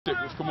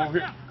Come over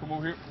here. Come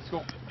over here. Let's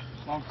go.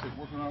 Long stick.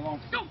 Working on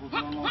long stick. Working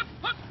on long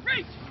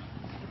stick.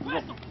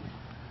 Let's go.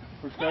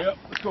 First guy up.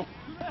 Let's go.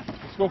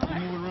 Let's go. We're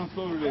moving around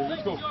slow today.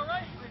 Let's go.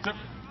 Sit.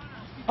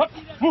 Up.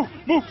 Move.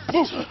 Move.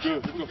 Move.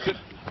 Good. Let's go. Sit.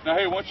 Now,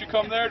 hey, once you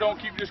come there, don't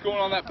keep just going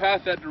on that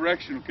path that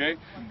direction, okay?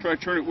 Try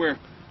to turn it where?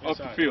 Up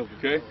the field,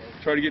 okay?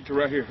 Try to get to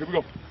right here. Here we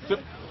go. Sit.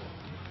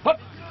 Up.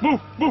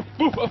 Move. Move.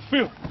 Move. Up the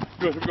field.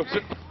 Good. Here we go.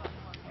 Sit.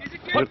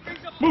 Up.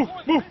 Move.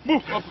 Move.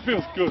 Move. Up the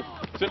field. Good.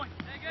 Sit.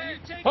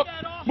 Up.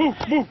 Move.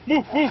 Move.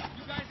 Move. Move.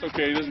 It's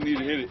okay. He doesn't need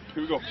to hit it.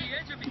 Here we go.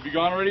 Have you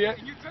gone already yet?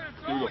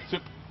 Here we go.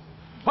 Sit.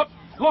 Up.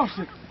 Lost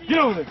it. Get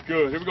over there.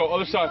 Good. Here we go.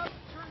 Other side.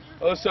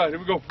 Other side. Here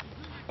we go.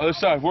 Other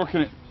side.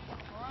 Working it.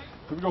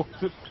 Here we go.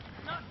 Sit.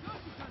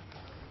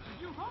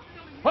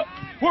 Up.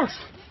 Work.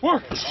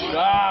 Work.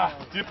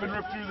 Ah. Dip and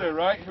rip through there,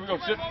 right? Here we go.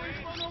 Sit.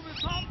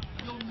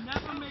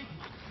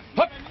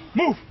 Up.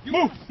 Move.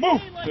 Move.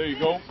 Move. There you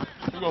go.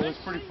 Here we go. That's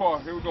pretty far.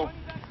 Here we go.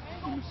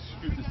 Let me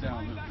scoot this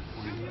down a little bit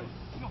for you.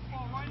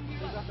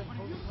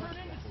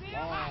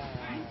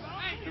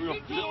 Here we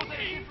go.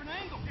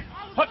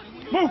 Hut,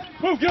 move,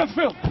 move, get on the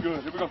field.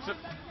 Good. Here we go. Sit.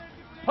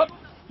 Hut,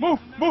 move,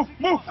 move,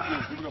 move.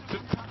 Good. Here we go.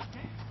 Sit.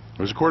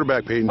 There's the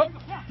quarterback, Peyton. Hut,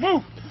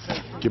 move.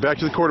 Get back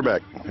to the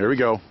quarterback. There we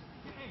go.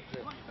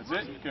 That's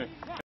it? Okay.